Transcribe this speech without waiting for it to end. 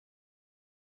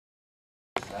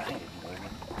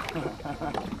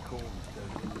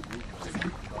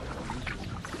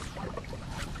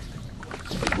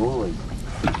Schoolie.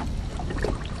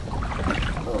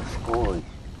 Little schoolie.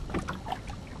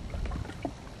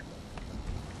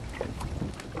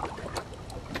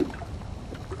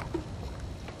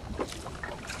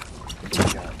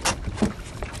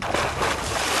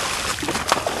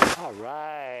 All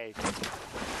right.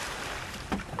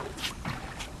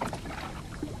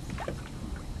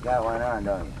 Got one on,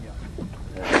 don't you?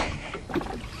 Yeah.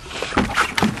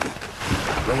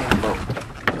 Rainbow.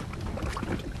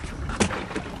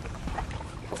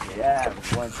 Yeah,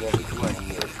 once every 20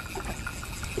 years.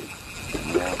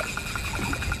 Yeah.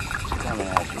 Coming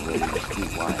at you with just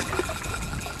keep whining.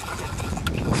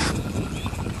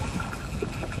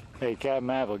 Hey,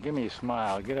 Capt, give me a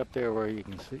smile. Get up there where you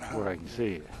can see, where I can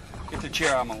see you. Get the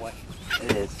chair out of my way.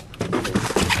 It is.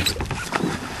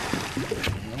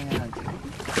 Hang on to it.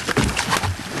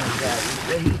 Oh, God,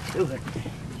 what are you doing?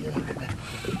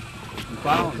 I'm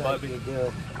following, Bubby. You do.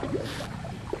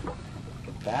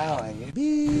 Bowing.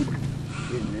 Beep.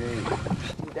 Good news.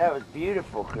 Dude, that was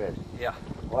beautiful, Chris. Yeah.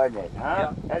 Wasn't it, huh?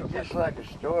 Yeah. That's just like a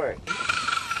story.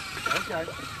 Okay.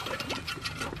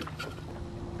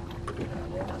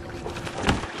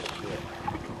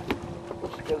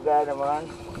 Still got him on?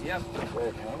 Yep.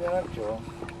 Good. Hang on to him.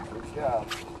 Good job.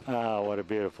 Oh, what a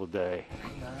beautiful day.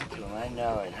 Hang on to him. I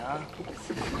know it, huh?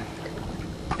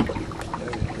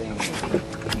 Everything.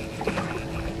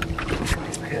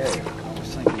 Okay. I was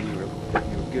thinking you were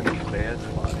giving me a bad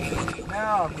spot.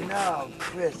 No,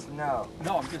 Chris, no.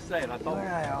 No, I'm just saying. I thought.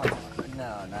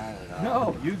 No, not at all.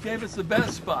 No, you gave us the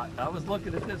best spot. I was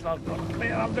looking at this. I was going,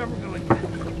 man, I'm never going to get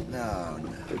it. No.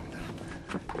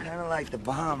 Kind of like the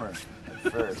bomber at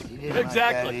first. You didn't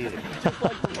Exactly. like that either. Just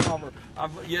like the bomber.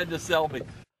 You had to sell me.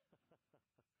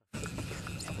 I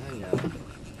know.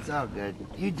 It's all good.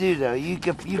 You do though. You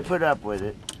put up with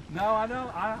it. No, I know.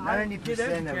 I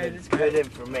 90% of it's good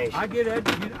information. I get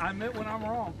educated. I admit when I'm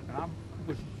wrong, and I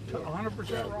was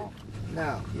 100% wrong.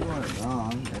 No, you weren't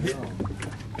wrong at all.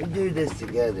 We do this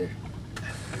together.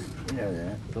 You know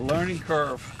that. The learning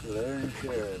curve. The learning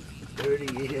curve.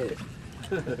 30 years.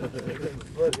 We've been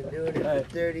fucking doing it for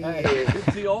 30 years.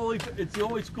 It's the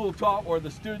only school taught where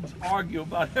the students argue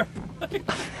about everything.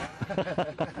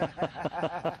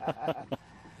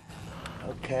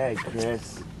 Okay,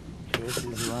 Chris. Chris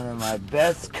is one of my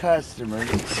best customers.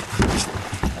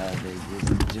 They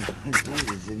just do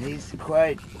this, and he's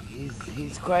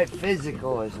quite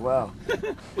physical as well.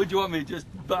 Would you want me to just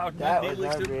bow That was neatly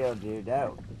to? unreal, dude.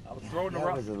 That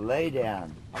was a lay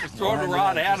down. I was throwing the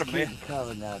rod at him, man.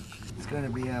 Coming up. It's gonna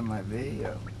be on my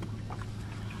video.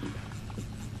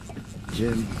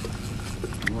 Jim,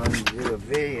 you want to do a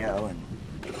video and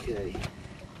okay,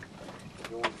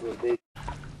 going for a big.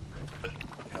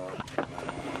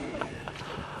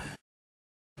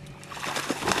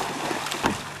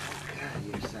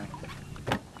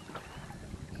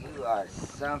 You are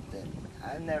something.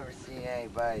 I've never seen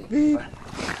anybody.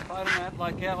 Fight him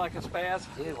like that, like a spaz.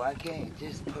 Dude, why can't you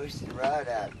just push the rod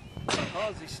out?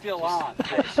 Because he's still on.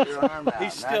 Push your arm out.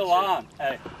 He's still on.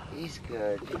 Hey. He's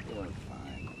good. He's doing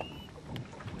fine.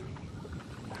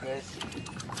 Chris,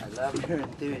 I love your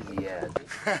enthusiasm.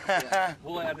 Yeah,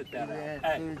 we'll edit that out.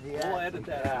 Hey, we'll edit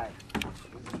that out.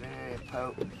 He's very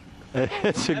potent.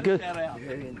 It's a good.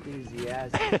 Very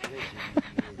enthusiastic.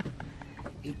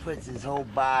 He puts his whole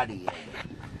body in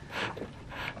it.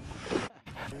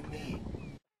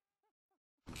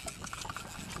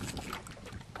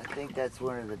 I think that's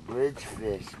one of the bridge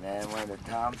fish, man. One of the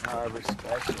Tom's Harbor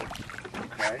special.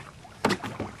 Okay.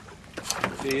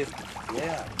 See it?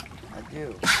 Yeah, I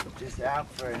do. Just out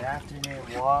for an afternoon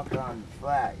walk on the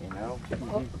flat, you know?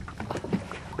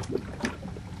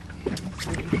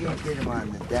 See if you can't get him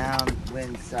on the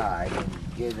downwind side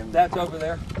and get him. That's over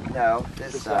there? No,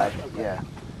 this side, okay. yeah.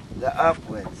 The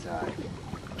upwind side.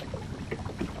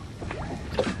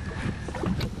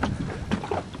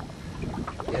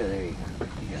 Yeah, there you go.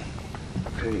 Yeah.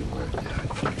 Pretty worked out.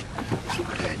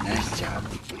 Okay, nice job.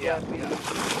 Yeah. Not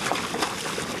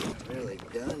really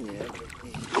done yet, but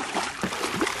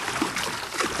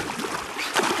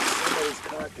somebody's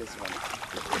caught this one.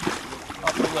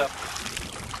 Upper lip.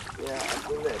 Yeah,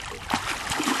 upper lip.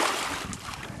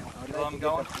 I'd You like let to him get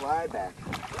go? the fly back.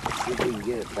 See if we can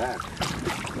get it back.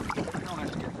 You don't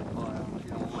have to get the fly out. You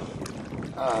don't want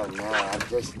to. Oh no, I'm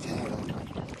just tangling.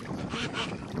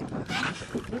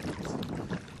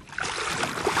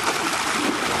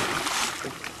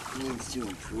 Needs to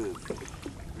improve.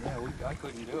 Yeah, I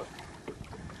couldn't do it.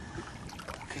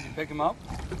 Can you pick him up?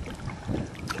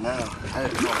 No, I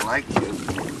don't like to.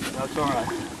 That's all right.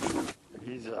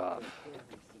 He's off.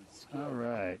 All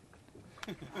right.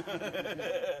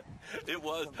 It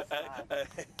was.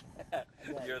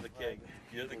 You're the king.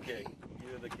 You're the The king.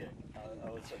 You're the king. I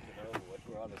was thinking, oh,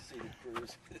 we're on a scenic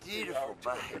cruise. Beautiful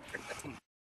bike.